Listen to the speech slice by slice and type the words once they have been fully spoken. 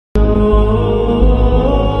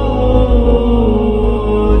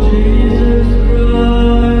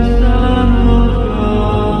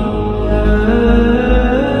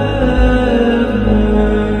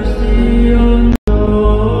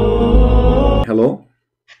Hello?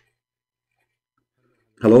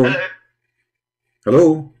 Hello?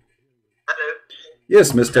 Hello? Hello.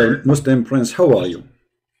 Yes, Mr. Muslim Prince, how are you?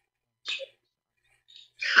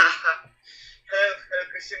 Hello,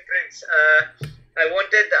 Christian Prince. I have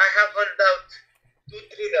one doubt,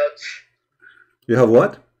 three doubts You have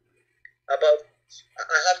what? I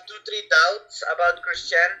have three doubts about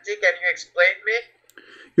Christianity. Can you explain me?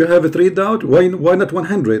 You have a 3 doubt? Why not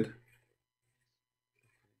 100?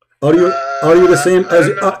 Are you the same as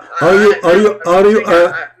are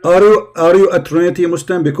you a Trinity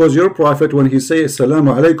Muslim? Because your prophet, when he say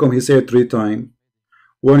Assalamu alaikum, he say it 3 times.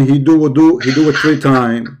 When he do wudu, he do it 3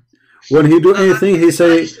 times. When he do anything, he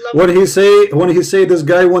say when he say this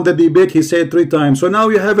guy won the debate, he say it 3 times. So now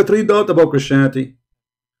you have a 3 doubt about Christianity.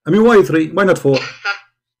 I mean, why 3? Why not 4?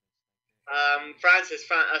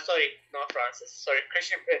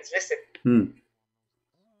 Christian Prince, listen.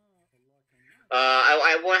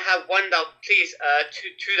 I want to have one doubt, please.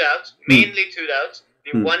 Two doubts, mainly 2 doubts.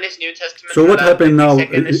 One is New Testament. So what happened now?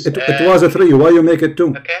 It was a 3. Why you make it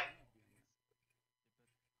 2? Okay.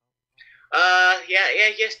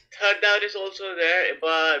 Yes. Third doubt is also there,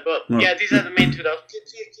 but yeah, these are the main 2 doubts.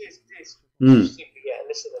 Please. Yeah,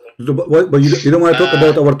 listen to me. But you don't want to talk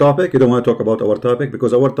about our topic? You don't want to talk about our topic?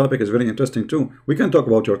 Because our topic is very interesting too. We can talk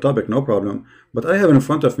about your topic, no problem. But I have in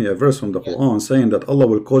front of me a verse from the Quran saying that Allah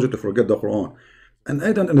will cause you to forget the Quran. And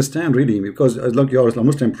I don't understand really, because like you are a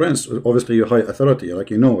Muslim Prince, obviously you're high authority,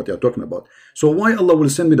 like you know what you're talking about. So why Allah will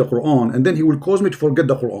send me the Quran and then He will cause me to forget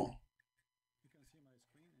the Quran?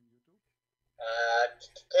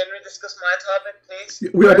 Can we discuss my topic, please?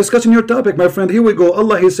 We are discussing your topic, my friend. Here we go.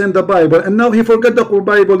 Allah, He sent the Bible, and now He forgot the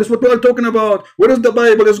Bible. This is what we are talking about. Where is the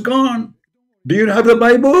Bible? It's gone. Do you have the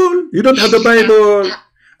Bible? You don't have the Bible.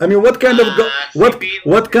 I mean, what kind of God?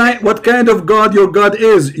 What kind of God your God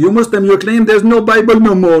is? You Muslim, you claim there's no Bible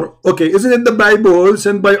no more. Okay, isn't it the Bible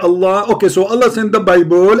sent by Allah? Okay, so Allah sent the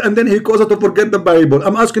Bible, and then He caused us to forget the Bible.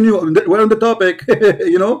 I'm asking you. We're on the topic.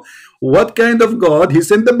 You know. What kind of God? He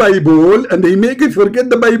sent the Bible and He make it forget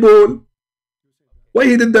the Bible. Why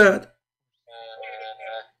He did that?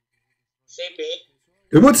 CP.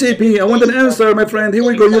 What CP? I want an answer, my friend. Here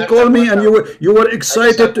we go. You call me and you were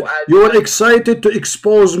excited. You were excited to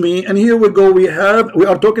expose me. And here we go. We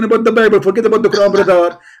are talking about the Bible. Forget about the Quran,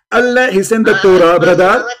 brother. Allah, He sent the Torah,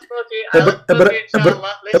 brother. Brother.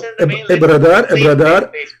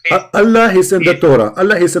 Allah, He sent the Torah.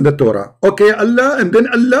 Allah, He sent the Torah. Okay, Allah, and then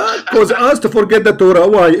Allah caused us to forget the Torah.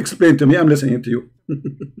 Why? Explain to me. I'm listening to you.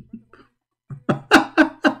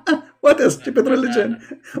 What a stupid religion.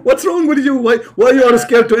 What's wrong with you? Why you are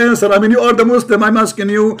scared to answer? I mean, you are the Muslim. I'm asking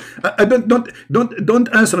you. Don't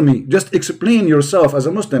answer me. Just explain yourself as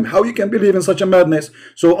a Muslim how you can believe in such a madness.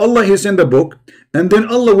 So Allah, He sent the book, and then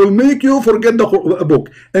Allah will make you forget the book,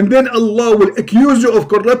 and then Allah will accuse you of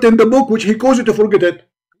corrupting the book which He caused you to forget it.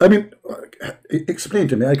 I mean, explain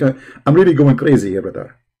to me. I'm really going crazy here,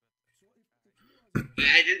 brother.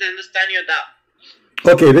 I didn't understand your doubt.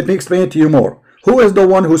 Okay, let me explain it to you more. Who is the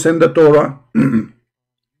one who sent the Torah? Allah.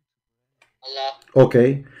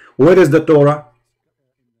 Okay. Where is the Torah?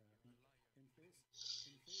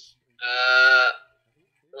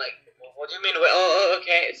 Like, what do you mean?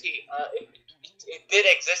 Okay. See, it did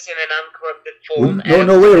exist in an uncorrupted form.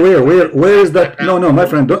 No. Where is that? No, my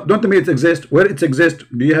friend. Don't tell me it exists. Where it exists?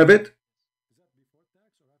 Do you have it?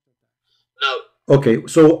 No. Okay.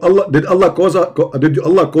 So did Allah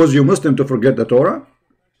cause you Muslim to forget the Torah?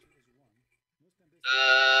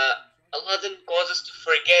 Allah didn't cause us to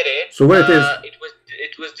forget it. So where it is?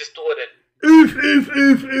 It was distorted.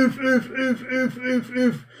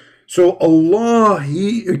 If. So Allah,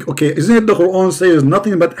 okay, isn't it the Quran says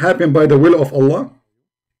nothing but happen by the will of Allah?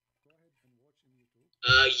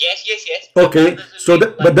 Yes. Okay, so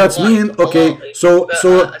but that's mean. Okay, so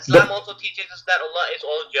Islam also teaches us that Allah is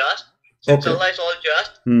all just. Since Allah is all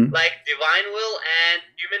just, like divine will and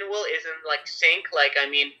human will isn't like sync. Like I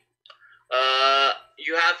mean,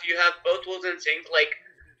 you have both wills in sync. Like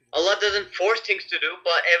Allah doesn't force things to do,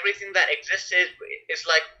 but everything that exists is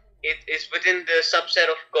like it is within the subset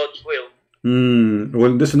of God's will.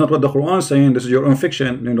 Well, this is not what the Quran is saying. This is your own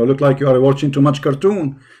fiction. You know, look like you are watching too much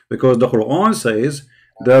cartoon, because the Quran says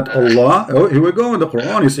that Allah. Oh, here we go. The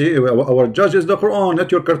Quran. You see, our judge is the Quran,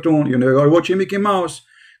 not your cartoon. You know, you are watching Mickey Mouse.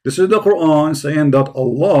 This is the Quran saying that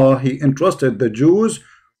Allah, He entrusted the Jews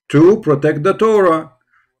to protect the Torah.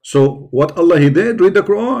 So what Allah He did? Read the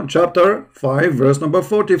Quran, chapter 5, verse number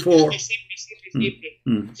 44. CP, do you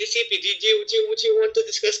want to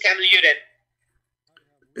discuss camel urine?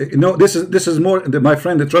 No, this is more, my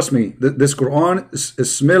friend, trust me, this Quran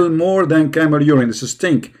smell more than camel urine. This is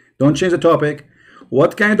stink. Don't change the topic.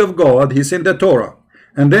 What kind of God? He sent the Torah,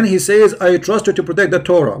 and then he says, I trust you to protect the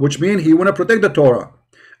Torah, which means he want to protect the Torah,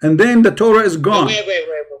 and then the Torah is gone. Wait.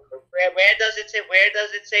 Where does it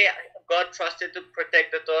say God trusted to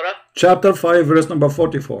protect the Torah? Chapter 5, verse number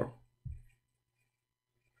 44.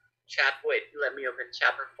 Wait, let me open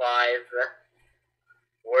chapter 5,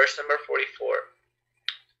 verse number 44.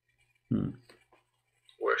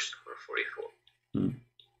 Verse number 44.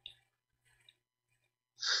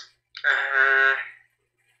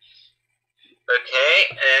 Okay,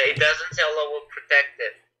 it doesn't say Allah will protect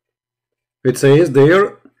it. It says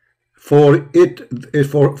there, for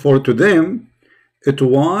to them, it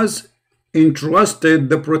was entrusted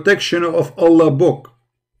the protection of Allah book.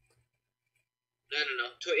 No.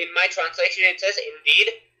 In my translation, it says,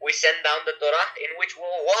 indeed, we send down the Torah, in which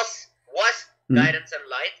was guidance and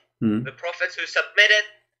light. The prophets who submitted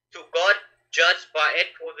to God judged by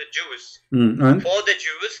it for the Jews. For the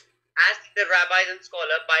Jews, as the rabbis and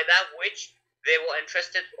scholars, by that which they were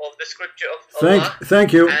entrusted of the scripture of Allah.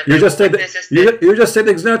 Thank you. You just said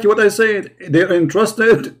exactly what I said. They're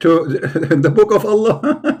entrusted to the book of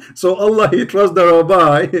Allah. So Allah, He trusts the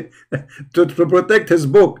rabbi to protect His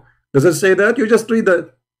book. Does it say that? You just read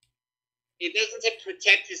that. It doesn't say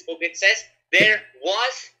protect His book. It says there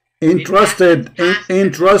was entrusted.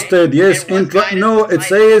 Yes. No, it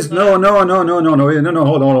says no.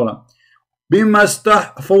 Hold on. بما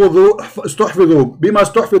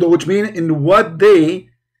استحفظوا, which means in what they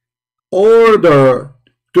order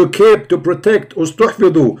to keep, to protect.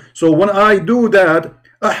 استحفظوا. So when I do that,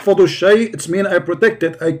 أحفظ الشيء, it's mean I protect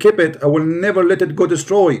it, I keep it, I will never let it go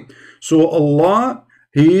destroy. So Allah,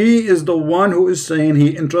 He is the one who is saying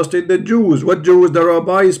He entrusted the Jews. What Jews? The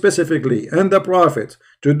rabbi specifically and the prophets,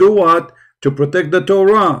 to do what? To protect the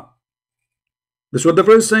Torah. That's what the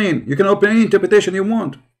verse is saying. You can open any interpretation you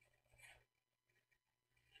want.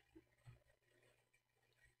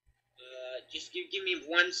 Just give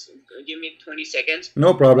me 20 seconds.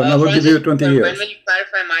 No problem. I will give you 20 years. When will you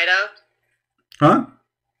clarify my doubt? Huh?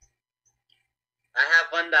 I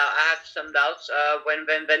have one doubt. I have some doubts. When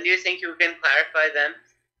do you think you can clarify them?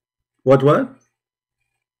 What? I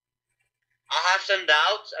have some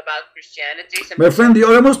doubts about Christianity. My friend, you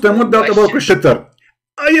are a Muslim. What doubt about Christianity?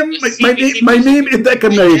 My name is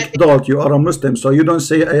Zakir doubt. You are a Muslim, so you don't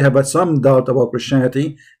say I have some doubt about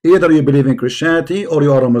Christianity. Either you believe in Christianity or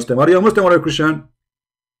you are a Muslim. Are you a Muslim or a Christian?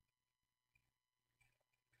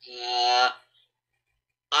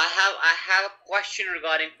 I have a question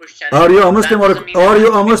regarding Christianity. Are you a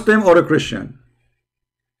Muslim or a Christian?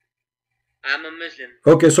 I'm a Muslim.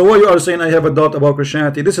 Okay, so what you are saying, I have a doubt about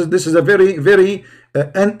Christianity. This is a very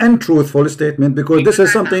untruthful statement, because this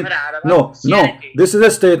is something. No, this is a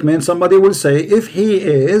statement somebody will say if he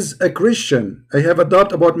is a Christian. I have a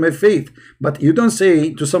doubt about my faith, but you don't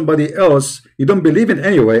say to somebody else you don't believe in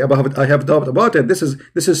anyway about I have doubt about it. This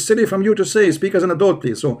is silly from you to say. Speak as an adult,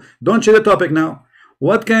 please. So don't change the topic now.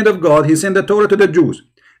 What kind of God? He sent the Torah to the Jews,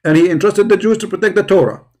 and He entrusted the Jews to protect the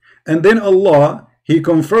Torah, and then Allah, He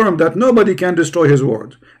confirmed that nobody can destroy His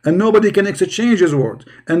word and nobody can exchange His word.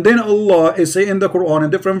 And then Allah is saying in the Quran, in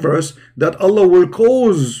different verse, that Allah will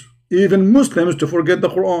cause even Muslims to forget the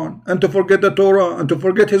Quran and to forget the Torah and to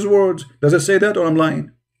forget His words. Does it say that, or I'm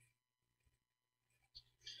lying?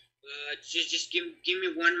 Just give me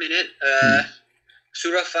 1 minute.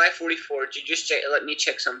 Surah 544. Just check. Let me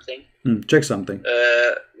check something. Check something.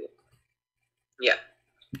 Yeah.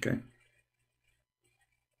 Okay.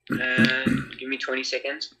 Give me 20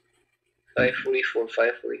 seconds. 544.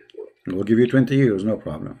 We'll give you 20 years, no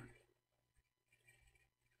problem.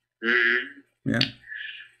 Yeah.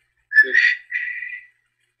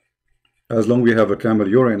 As long as we have a camel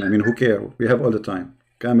urine, I mean, who cares? We have all the time.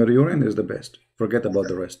 Camel urine is the best. Forget about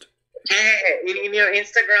the rest. In your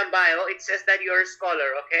Instagram bio, it says that you're a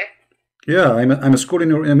scholar, okay? Yeah, I'm schooling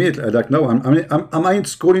you immediately. Like, no, am I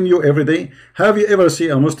schooling you every day? Have you ever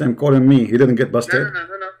seen a Muslim calling me? He didn't get busted. No.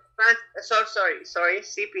 Sorry.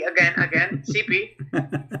 CP again. CP.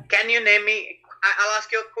 Can you name me? I'll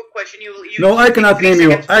ask you a quick question. No, I cannot name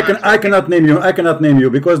you. I cannot name you. I cannot name you,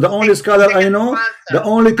 because the only scholar I know, the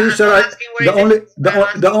only teacher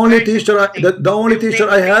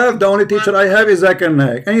I have is Zakir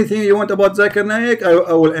Naik. Anything you want about Zakir Naik,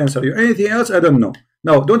 I will answer you. Anything else, I don't know.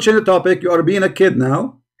 Now, don't change the topic. You are being a kid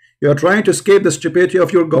now. You are trying to escape the stupidity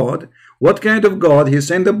of your God. What kind of God? He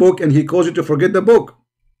sent the book and He caused you to forget the book.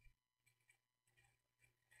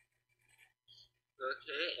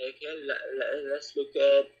 let's look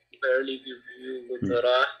at barely review the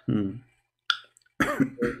Torah.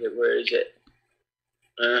 Where is it?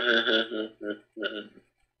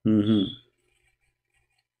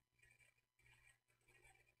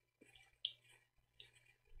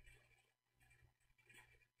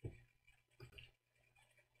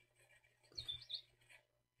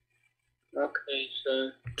 Okay,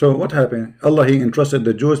 so what happened? Allah, he entrusted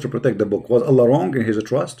the Jews to protect the book. Was Allah wrong in his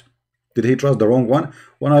trust? Did he trust the wrong one?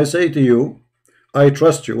 When I say to you, I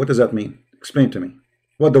trust you, what does that mean? Explain to me.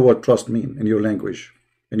 What the word trust mean in your language,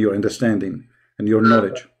 in your understanding, in your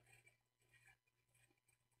knowledge?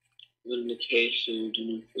 Vindication, do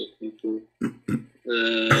not feel people.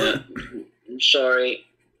 I'm sorry.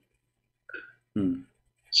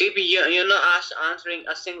 CP, you're not answering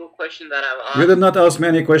a single question that I've asked. You did not ask me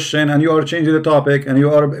any question, and you are changing the topic, and you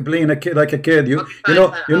are playing a kid like a kid. You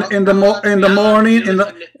know, in the morning,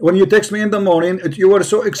 when you text me in the morning, you were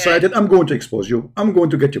so excited. I'm going to expose you. I'm going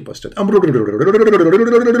to get you busted. And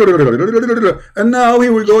now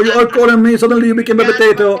here we go. You are calling me. Suddenly you became a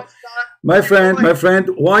potato. My friend,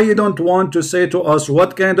 why you don't want to say to us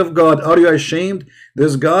what kind of God? Are you ashamed?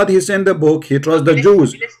 This God, he sent the book. He trusts the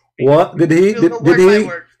Jews. What did he do? Did he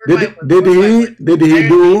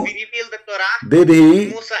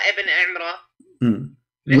Musa ibn Imran.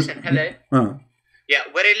 Listen, hello. Yeah,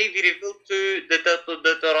 verily we revealed to the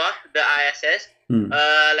Torah, the ISS.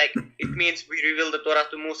 Like it means we revealed the Torah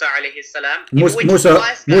to Musa alayhi salam.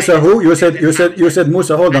 Musa who? You said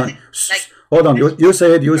Musa. Hold on. Hold on. You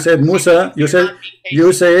said Musa. You said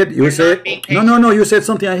no. You said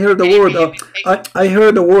something. I heard the word. I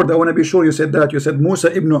heard the word. I want to be sure you said that. You said Musa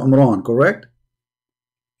ibn Imran, correct?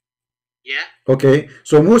 Yeah. Okay.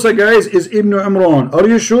 So Musa, guys, is ibn Imran. Are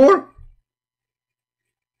you sure?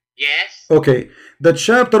 Yes. Okay. The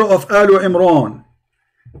chapter of Al Imran.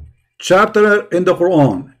 Chapter in the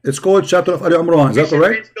Quran. It's called chapter of Al Imran. Is that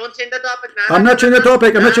correct? Don't change the topic now. I'm not changing the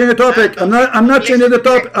topic. I'm not changing the topic. I'm not changing the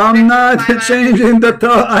topic. I'm not changing the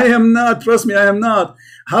topic. I am not. Trust me, I am not.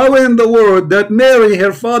 How in the world that Mary,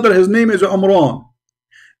 her father, his name is Imran,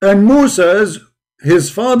 and Musa's,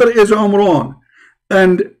 his father is Imran,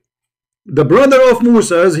 and the brother of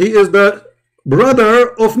Musa's, he is the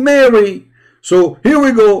brother of Mary. So here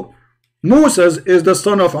we go. Musa's is the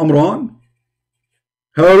son of Imran.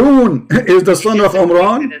 Harun is the son of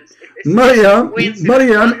Imran. Maryam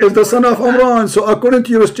is the son of Imran. So according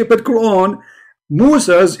to your stupid Quran,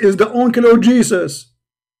 Musa's is the uncle of Jesus.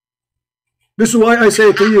 This is why I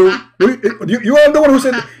say to you, you are the one who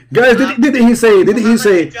said, guys, did he say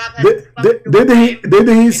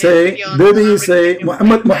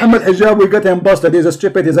Muhammad Hijab, we got him busted, he's a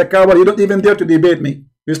stupid, he's a coward, you don't even dare to debate me.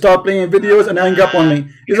 You start playing videos and hang up on me.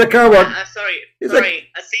 He's a coward. Sorry.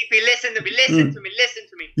 CP, listen to me. Listen to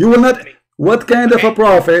me. You will not. What kind of a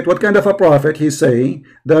prophet he say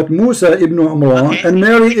that Musa ibn Imran and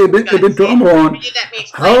Mary ibn Imran?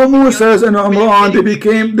 How Musa's and Imran they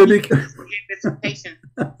became.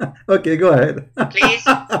 Okay, go ahead. Please.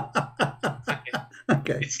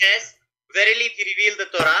 Okay. It says, verily we reveal the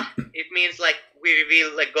Torah. It means like we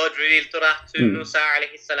reveal, like God revealed Torah to Musa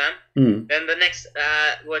alayhi salam. Then the next,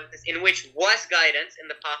 in which was guidance in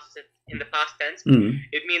the past tense.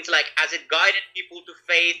 It means like as it guided people to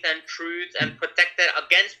faith and truth and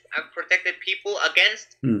protected people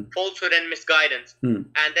against falsehood and misguidance. And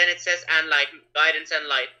then it says and light, guidance and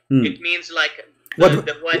light. It means like what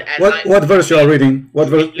verse you are reading? What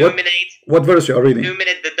verse you are reading?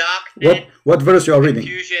 Illuminate the darkness. What verse you are reading?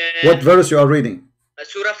 Confusion. What verse you are reading?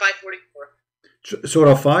 Surah 544.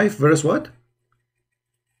 Surah 5, verse what?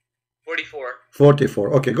 44.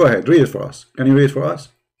 44. Okay, go ahead. Read it for us. Can you read it for us?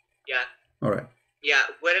 Yeah. All right. Yeah.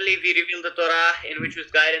 Verily we revealed the Torah in which was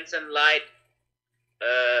guidance and light.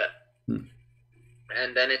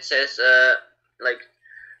 And then it says, like,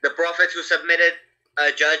 the prophets who submitted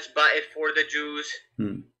judged by it for the Jews.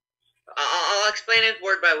 I'll explain it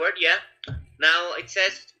word by word, yeah. Now it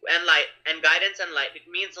says and light and guidance and light. It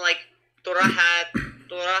means like Torah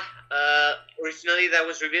originally that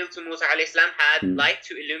was revealed to Musa alayhi salam had light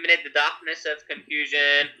to illuminate the darkness of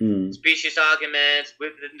confusion, specious arguments,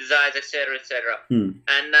 wicked desires, etc., etc.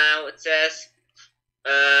 And now it says,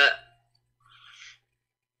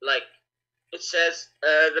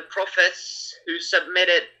 the prophets who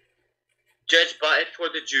submitted judged by it for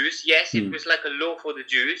the Jews. Yes, it was like a law for the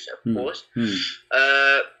Jews, of course.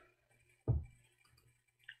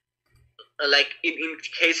 Like in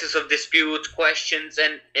cases of dispute, questions,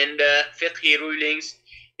 and fiqh rulings.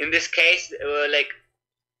 In this case,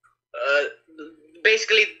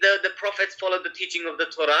 basically the prophets followed the teaching of the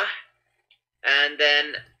Torah, and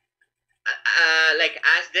then like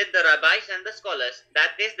as did the rabbis and the scholars.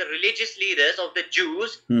 That is, the religious leaders of the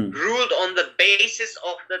Jews ruled on the basis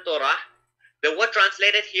of the Torah. The word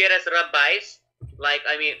translated here as rabbis, like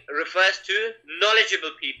refers to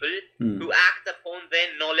knowledgeable people who act upon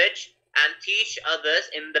their knowledge and teach others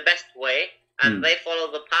in the best way, and they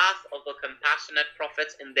follow the path of the compassionate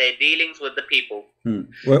prophets in their dealings with the people.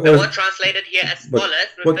 The word translated here as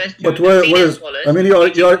scholars refers to senior scholars.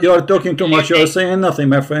 You are talking too much. You are saying nothing,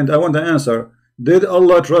 my friend. I want the answer. Did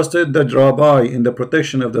Allah trusted the rabbi in the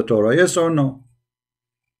protection of the Torah? Yes or no?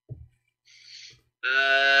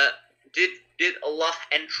 Did Allah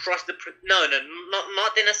entrust the not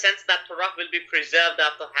in a sense that Torah will be preserved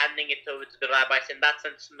after handing it over to the rabbis. In that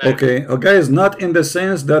sense, no. Okay, guys, not in the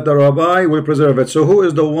sense that the rabbi will preserve it. So who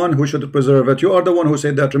is the one who should preserve it? You are the one who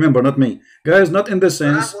said that. Remember, not me, guys. Not in the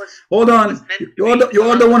sense. Hold on. You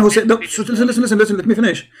are the one who said. Listen. Let me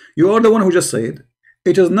finish. You are the one who just said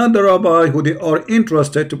it is not the rabbi who they are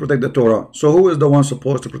entrusted to protect the Torah. So who is the one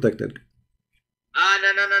supposed to protect it? No.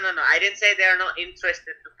 I didn't say they are not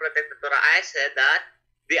interested to protect the Torah. I said that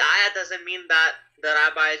the ayah doesn't mean that the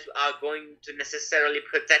rabbis are going to necessarily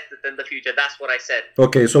protect it in the future. That's what I said.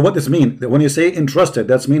 Okay, so what does it mean? When you say entrusted,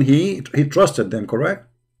 that's mean he trusted them, correct?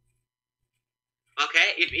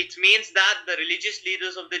 Okay, it means that the religious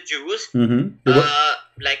leaders of the Jews,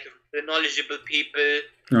 like the knowledgeable people,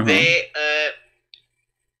 they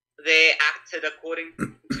acted according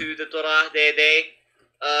to the Torah.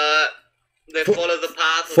 They follow the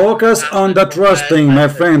path. Focus on the trusting, my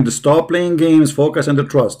friend. Stop playing games. Focus on the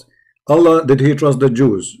trust. Allah, did he trust the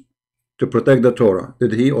Jews to protect the Torah?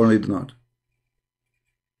 Did he or did not?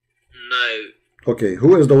 No. Okay,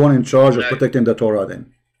 who is the one in charge of protecting the Torah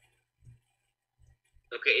then?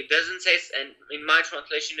 Okay, it doesn't say, and in my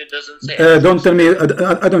translation it doesn't say. Don't tell me,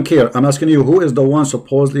 I don't care. I'm asking you, who is the one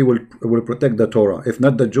supposedly will protect the Torah? If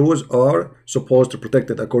not the Jews are supposed to protect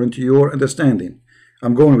it according to your understanding.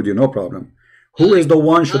 I'm going with you, no problem. Who is the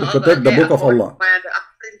one should protect the book of Allah?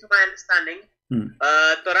 According to my understanding,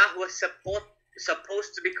 Torah was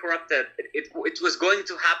supposed to be corrupted. It was going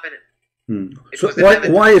to happen. So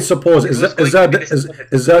why is supposed? Is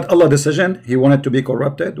that Allah's decision? He wanted to be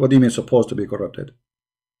corrupted? What do you mean supposed to be corrupted?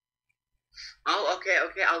 Oh, okay,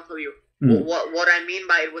 I'll tell you. What I mean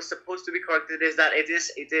by it was supposed to be corrected is that it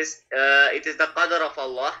is the qadr of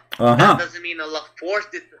Allah. That doesn't mean Allah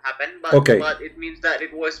forced it to happen, but it means that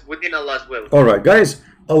it was within Allah's will. Alright, guys,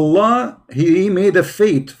 Allah, He made a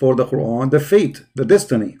fate for the Quran, the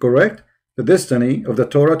destiny, correct? The destiny of the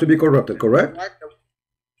Torah to be corrupted, correct?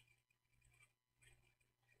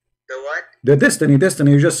 The what? The destiny,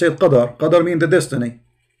 you just said qadar. Qadar means the destiny.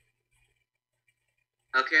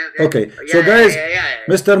 Okay. So guys,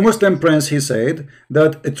 Mr. Muslim Prince, he said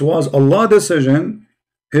that it was Allah's decision,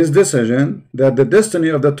 his decision, that the destiny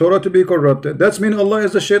of the Torah to be corrupted. That's mean Allah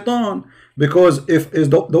is the shaitan, because who is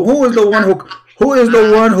the one who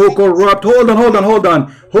corrupt? Hold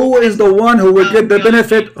on. Who is the one who will get the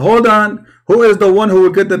benefit? Hold on. Who is the one who will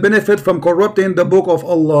get the benefit from corrupting the book of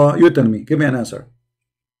Allah? You tell me. Give me an answer.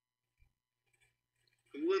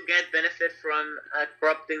 Get benefit from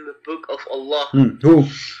corrupting the book of Allah. Who?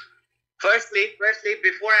 Firstly,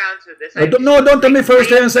 before I answer this, don't tell me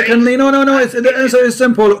first and secondly. No. The answer is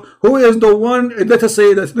simple. Who is the one? Let us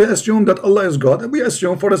assume that Allah is God. We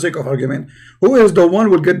assume for the sake of argument. Who is the one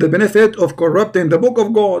will get the benefit of corrupting the book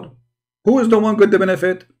of God? Who is the one get the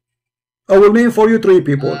benefit? I will name for you three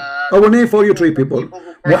people.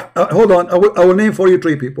 Hold on. I will name for you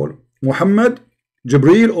three people: Muhammad,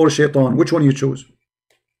 Jibreel, or Shaitan. Which one you choose?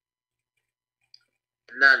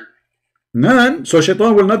 None. So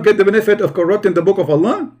Shaitan will not get the benefit of corrupting the book of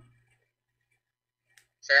Allah?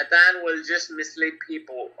 Shaitan will just mislead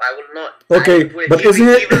people. I will not. Okay, but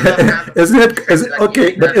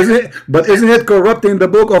isn't it corrupting the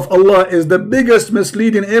book of Allah is the biggest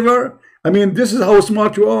misleading ever? I mean, this is how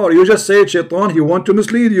smart you are. You just say Shaitan, he want to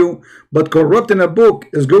mislead you, but corrupting a book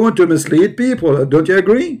is going to mislead people. Don't you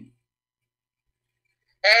agree?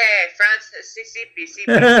 Hey, Francis, CP.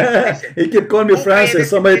 He kept calling me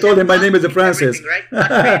Francis. Somebody told him my name is Francis.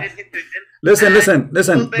 Listen.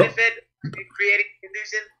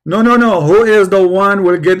 No. Who is the one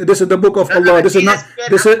will get? This is the book of Allah. This is not.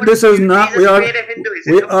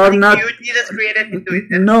 We are not.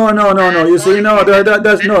 No. You see,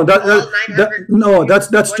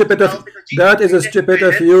 that's stupid. That is a stupid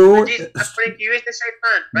of you.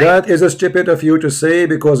 That is a stupid of you to say,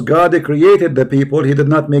 because God created the people. He did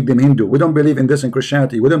not make them Hindu. We don't believe in this in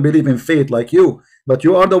Christianity. We don't believe in faith like you. But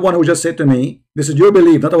you are the one who just said to me, this is your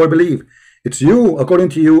belief, not our belief. It's you, according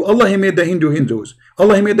to you. Allah, He made the Hindus.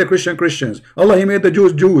 Allah, He made the Christians. Allah, He made the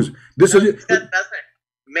Jews. This is.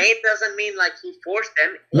 made doesn't mean like he forced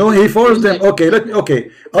them. No, he forced them. Okay,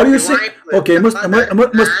 okay. Are you saying? Okay,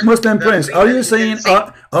 Muslim Prince. Are you saying?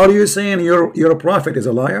 Are you saying your prophet is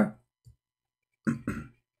a liar?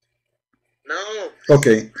 No.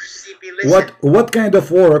 Okay. What kind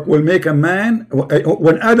of work will make a man?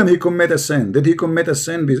 When Adam he commit a sin, did he commit a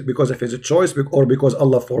sin because of his choice or because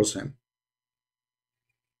Allah forced him?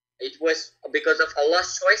 It was because of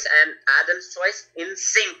Allah's choice and Adam's choice in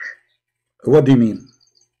sync. What do you mean?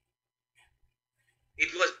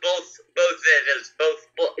 It was both wills, both.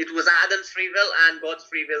 It was Adam's free will and God's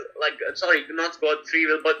free will. Like, sorry, not God's free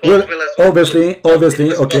will, but God's will as well.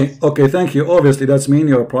 Obviously, okay, thank you. Obviously, that's mean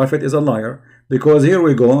your prophet is a liar. Because here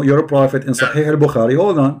we go, your prophet in Sahih al-Bukhari,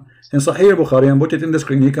 hold on. In Sahih al-Bukhari, and put it in the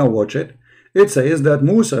screen, you can watch it. It says that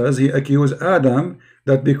Musa, he accused Adam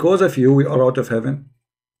that because of you, we are out of heaven.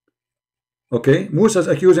 Okay, Musa's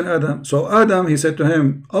accusing Adam. So Adam, he said to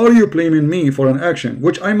him, are you blaming me for an action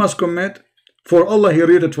which I must commit? For Allah, he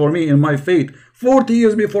read it for me in my fate 40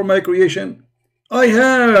 years before my creation. I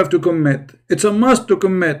have to commit. It's a must to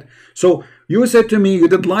commit. So you said to me, you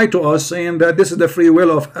did lie to us saying that this is the free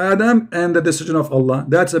will of Adam and the decision of Allah.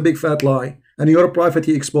 That's a big fat lie. And your prophet,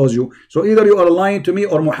 he exposed you. So either you are lying to me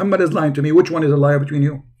or Muhammad is lying to me. Which one is a liar between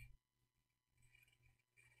you?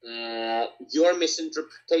 Your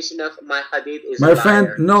misinterpretation of my hadith is my friend.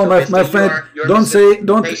 No, my friend. Don't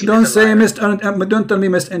tell me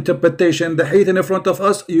misinterpretation. The hadith in front of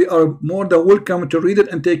us. You are more than welcome to read it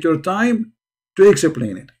and take your time to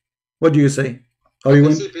explain it. What do you say? Are you?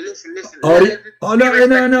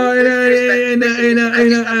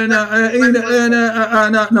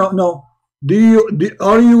 No.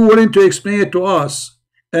 Are you willing to explain it to us?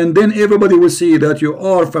 And then everybody will see that you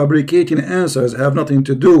are fabricating answers have nothing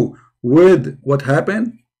to do with what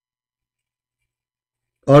happened.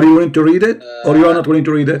 Are you willing to read it, or you are not willing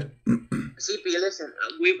to read it? CP, listen,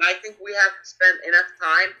 I think we have spent enough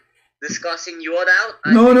time discussing your doubt.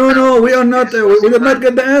 No, we are not. We did not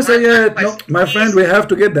get the answer yet. No, my friend, we have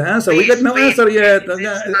to get the answer. We get no answer yet.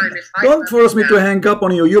 Don't force me to hang up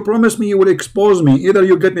on you. You promised me you will expose me. Either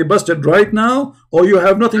you get me busted right now, or you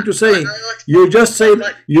have nothing to say. You just said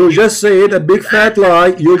a big fat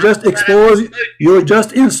lie. You just exposed. You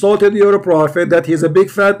just insulted your prophet that he's a big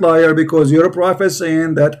fat liar because your prophet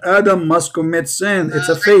saying that Adam must commit sin. It's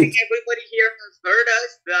a fate. Everybody here has heard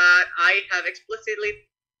us that I have explicitly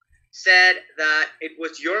said that it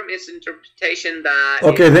was your misinterpretation that.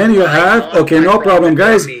 Okay, then you have. Okay, no problem,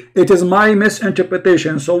 guys. It is my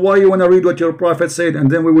misinterpretation. So why you want to read what your prophet said, and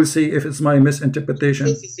then we will see if it's my misinterpretation.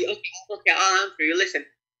 Okay, I'll answer you. Listen,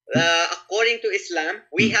 according to Islam,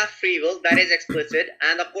 we have free will that is explicit,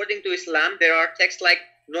 and according to Islam, there are texts like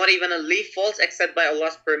not even a leaf falls except by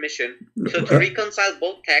Allah's permission. So to reconcile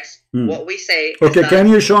both texts, what we say. Okay, can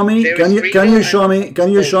you show me? Can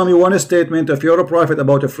you show me one statement of your prophet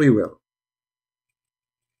about a free will?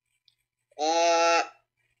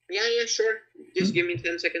 Yeah, sure. Just give me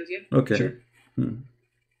 10 seconds here. Okay. Sure.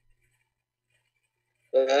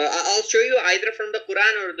 I'll show you either from the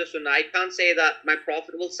Quran or the Sunnah. I can't say that my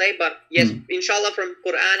prophet will say, but yes, inshallah from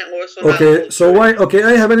Quran or Sunnah. Okay, so why? Okay,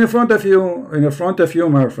 I have it in front of you,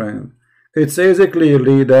 my friend. It says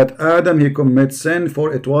clearly that Adam, he commits sin,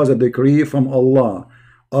 for it was a decree from Allah.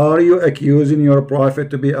 Are you accusing your prophet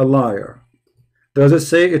to be a liar? Does it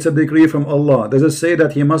say it's a decree from Allah? Does it say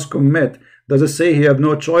that he must commit? Does it say he have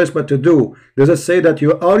no choice but to do? Does it say that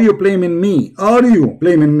are you blaming me? Are you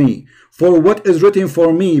blaming me for what is written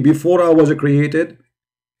for me before I was created?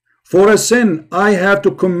 For a sin I have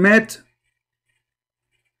to commit.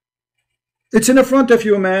 It's in the front of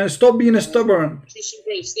you, man. Stop being stubborn.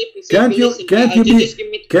 Can't you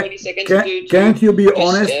be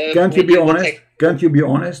honest? Can't you be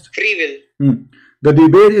honest? Free will. The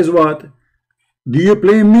debate is what? Do you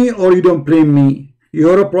blame me or you don't blame me?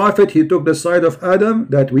 You're a prophet. He took the side of Adam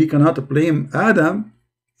that we cannot blame Adam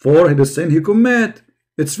for the sin he commit.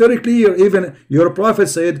 It's very clear. Even your prophet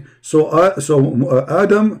said so.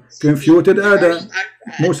 Adam confuted Adam.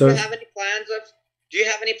 Musa. Do you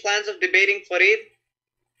have any plans of debating Farid?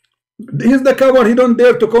 He's the coward. He don't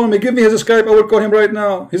dare to call me. Give me his Skype. I will call him right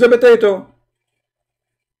now. He's a potato.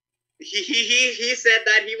 He said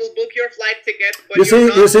that he will book your flight ticket. But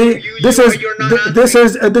this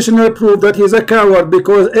is additional proof that he's a coward,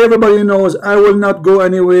 because everybody knows I will not go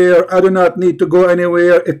anywhere. I do not need to go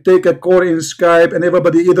anywhere. It take a call in Skype, and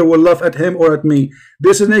everybody either will laugh at him or at me.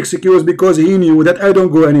 This is an excuse because he knew that I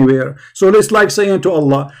don't go anywhere. So it's like saying to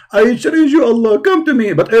Allah, I challenge you, Allah, come to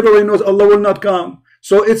me. But everybody knows Allah will not come.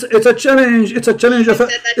 So it's a challenge. It's a challenge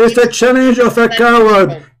of a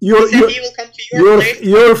coward. Your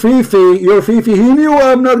Fifi. He knew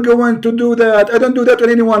I'm not going to do that. I don't do that to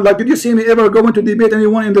anyone. Like, did you see me ever going to debate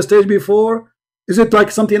anyone in the stage before? Is it like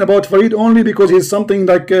something about Farid only because he's something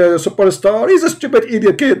like a superstar? He's a stupid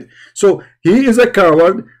idiot kid. So he is a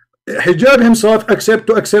coward. Hijab himself to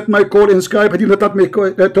accept my call in Skype. He did not make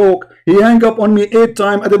talk. He hung up on me 8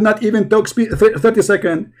 times. I did not even talk 30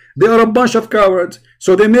 seconds. They are a bunch of cowards.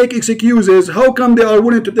 So they make excuses. How come they are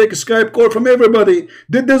willing to take a Skype call from everybody?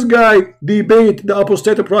 Did this guy debate the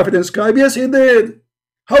apostate prophet in Skype? Yes, he did.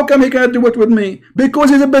 How come he can't do it with me?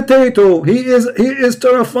 Because he's a potato. He is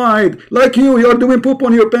terrified. Like you are doing poop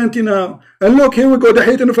on your panty now. And look, here we go. The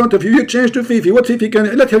hate in front of you. You change to Fifi. What Fifi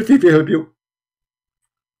can let her Fifi help you?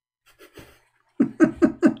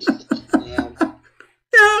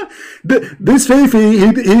 Yeah, this Fifi,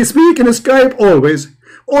 he speak in Skype always,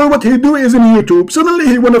 or what he do is in YouTube. Suddenly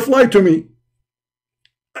he wanna fly to me.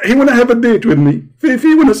 He wanna have a date with me.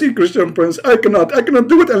 Fifi wanna see Christian Prince. I cannot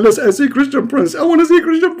do it unless I see Christian Prince. I wanna see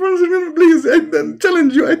Christian Prince. Please, I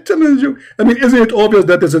challenge you. I mean, isn't it obvious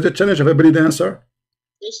that this is a challenge of a belly dancer?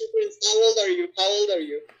 Christian Prince, how old are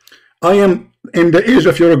you? I am in the age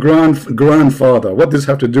of your grandfather. What does this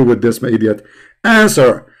have to do with this, my idiot?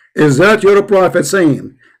 Answer. Is that your prophet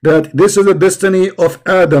saying that this is the destiny of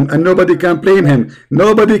Adam and nobody can blame him?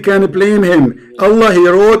 Nobody can blame him. Allah, he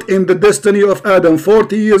wrote in the destiny of Adam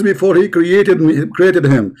 40 years before he created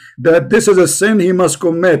him that this is a sin he must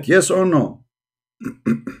commit. Yes or no?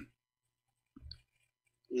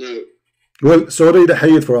 No. Well, so read the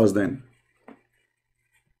hadith for us then.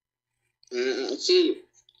 CP.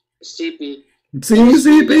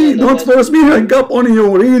 CP, don't force me to hang up on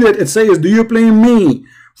you. Read it. It says, do you blame me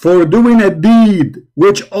for doing a deed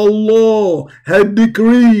which Allah had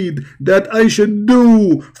decreed that I should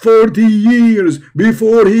do 40 years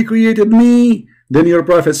before he created me? Then your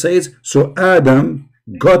prophet says, so Adam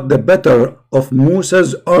got the better of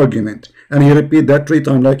Musa's argument. And he repeat that 3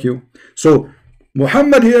 times like you. So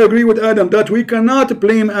Muhammad, he agreed with Adam that we cannot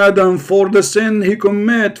blame Adam for the sin he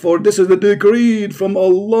commit, for this is the decree from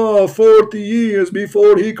Allah 40 years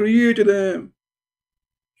before he created him.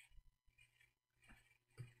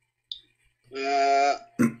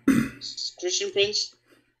 Christian Prince,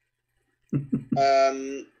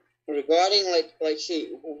 regarding see,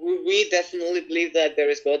 we definitely believe that there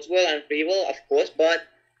is God's will and free will, of course, but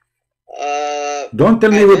don't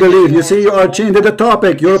tell me we believe. You see, you are changing the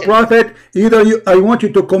topic. Your prophet, I want you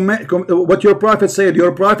to comment what your prophet said.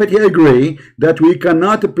 Your prophet, he agreed that we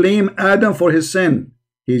cannot blame Adam for his sin.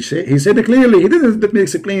 He said it clearly. He didn't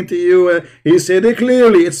make it plain to you. He said it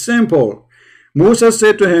clearly. It's simple. Musa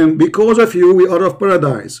said to him, because of you we are of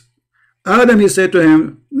paradise. Adam, he said to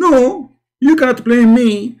him, no, you cannot blame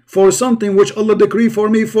me for something which Allah decreed for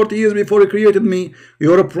me 40 years before he created me.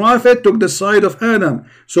 Your prophet took the side of Adam.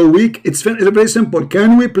 So it's very simple.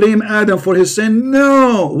 Can we blame Adam for his sin?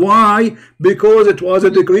 No. Why? Because it was a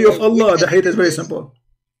decree of Allah. The hadith is very simple.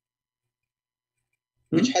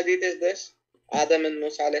 Which hadith is this? Adam and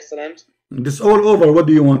Musa alayhi salam? This is all over. What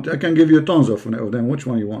do you want? I can give you tons of them. Which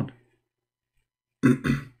one you want?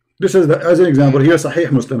 This is as an example here,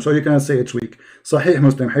 Sahih Muslim, so you can say it's weak. Sahih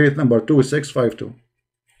Muslim, hadith number 2652.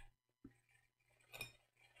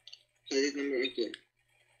 Hadith number 8.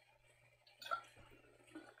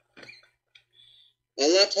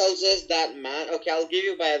 Allah tells us that man, okay, I'll give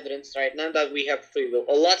you by evidence right now that we have free will.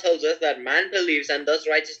 Allah tells us that man believes and does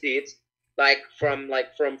righteous deeds from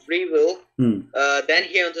free will, then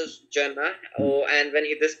he enters Jannah, and when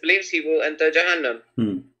he disbelieves, he will enter Jahannam.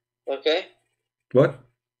 Okay? What?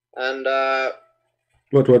 And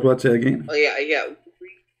what say again? Oh yeah.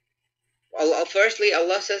 Firstly,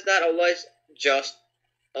 Allah says that Allah is just.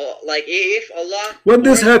 If Allah. What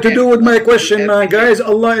this had to do with my question, man? Guys,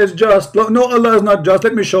 Allah is just. No, Allah is not just.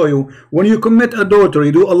 Let me show you. When you commit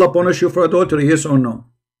adultery, do Allah punish you for adultery? Yes or no?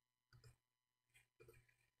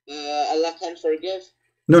 Allah can forgive.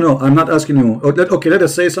 No, I'm not asking you. Okay, let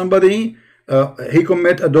us say somebody he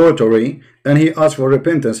commit adultery and he asks for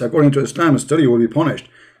repentance. According to Islam, still he will be punished.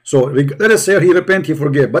 So let us say he repent, he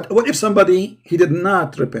forgive. But what if somebody he did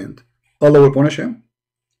not repent? Allah will punish him.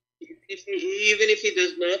 Even if he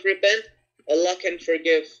does not repent, Allah can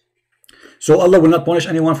forgive. So Allah will not punish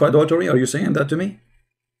anyone for adultery? Are you saying that to me?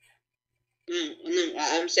 No,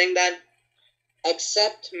 I'm saying that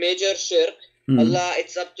except major shirk, Allah,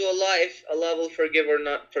 it's up to Allah if Allah will forgive or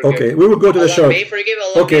not forgive. Okay, we will go to the shirk.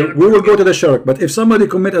 Okay, we will go to the shirk. But if somebody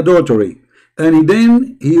commit adultery and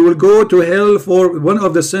then he will go to hell for one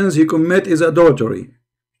of the sins he commit is adultery,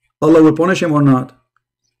 Allah will punish him or not?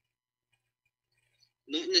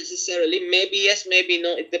 Not necessarily. necessarily. Maybe yes, maybe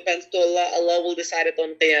no. It depends to Allah. Allah will decide it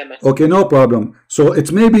on Qiyamah. Okay, no problem. So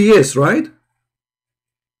it's maybe yes, right?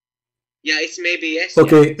 Yeah, it's maybe yes.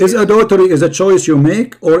 Okay, yeah. is adultery is a choice you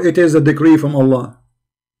make, or it is a decree from Allah?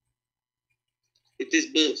 It is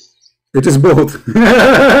both. It is both.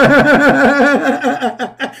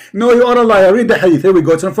 No, you are a liar. Read the hadith. Here we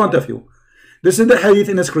go. It's in front of you. This is the hadith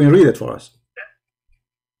in the screen. Read it for us.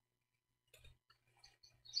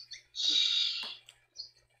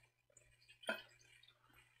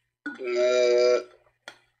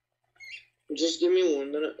 Just give me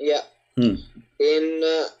 1 minute. Yeah.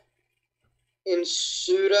 In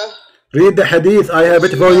Surah. Read the hadith. I have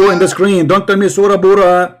it for you in the screen. Don't tell me Surah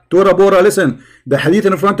Bura. Surah Bura. Listen. The hadith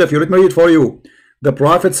in front of you. Let me read it for you. The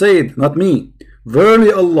Prophet said, not me,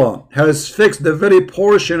 verily Allah has fixed the very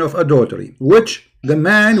portion of adultery, which the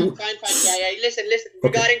man... Fine. Yeah. Listen. Okay.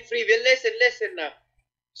 Regarding free will, listen now.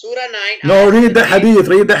 Surah 9. No, read the hadith.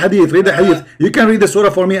 Read the hadith. You can read the surah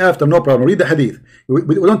for me after. No problem. Read the hadith.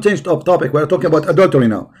 We don't change the topic. We're talking about adultery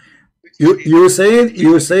now. You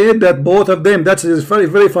said that both of them. That's very,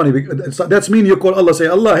 very funny. That's mean you call Allah, say,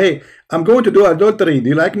 Allah, hey, I'm going to do adultery. Do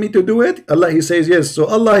you like me to do it? Allah, he says yes. So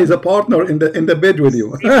Allah is a partner in the bed with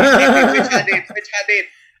you. Which hadith?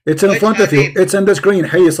 It's in front of you. It's on the screen.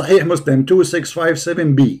 Hey, Sahih Muslim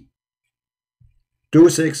 2657b.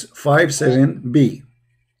 2657b.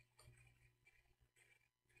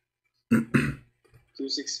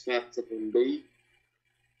 2657b.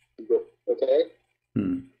 Okay.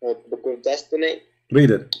 Book of Destiny.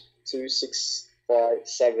 Read it.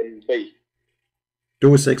 2657b.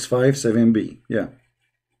 2657b. Yeah.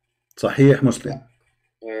 Sahih Muslim.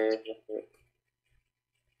 Yeah,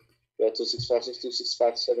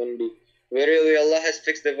 2657b. Verily Allah has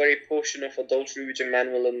fixed the very portion of adultery which a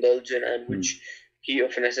man will indulge in and which he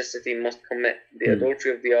of necessity must commit. The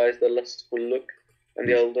adultery of the eyes, the lustful look, and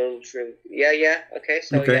the adultery.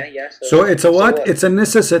 Okay. So it's a what? It's a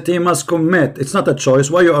necessity must commit. It's not a choice.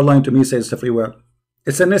 Why you are lying to me? Says the free will.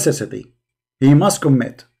 It's a necessity. He must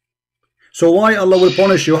commit. So why Allah will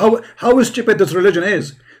punish you? How stupid this religion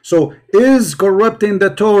is. So is corrupting the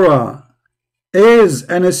Torah is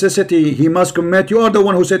a necessity he must commit? You are the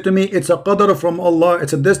one who said to me it's a qadr from Allah,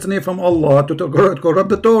 it's a destiny from Allah to corrupt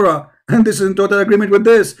the Torah, and this is in total agreement with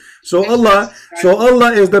this. So Allah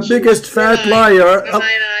is the biggest fat liar.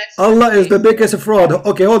 Allah is the biggest fraud.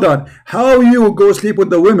 Okay, hold on. How you go sleep with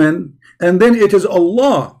the women and then it is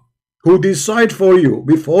Allah who decide for you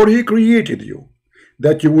before he created you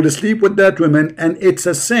that you will sleep with that woman, and it's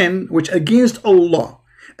a sin which against Allah.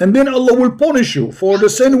 And then Allah will punish you for the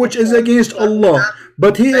sin which is against Allah.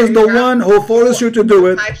 But He is the one who forces you to do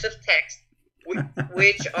it. Types of text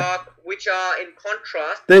which are in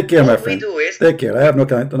contrast. Take care, my friend. Take care. I have no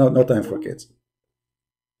time for kids.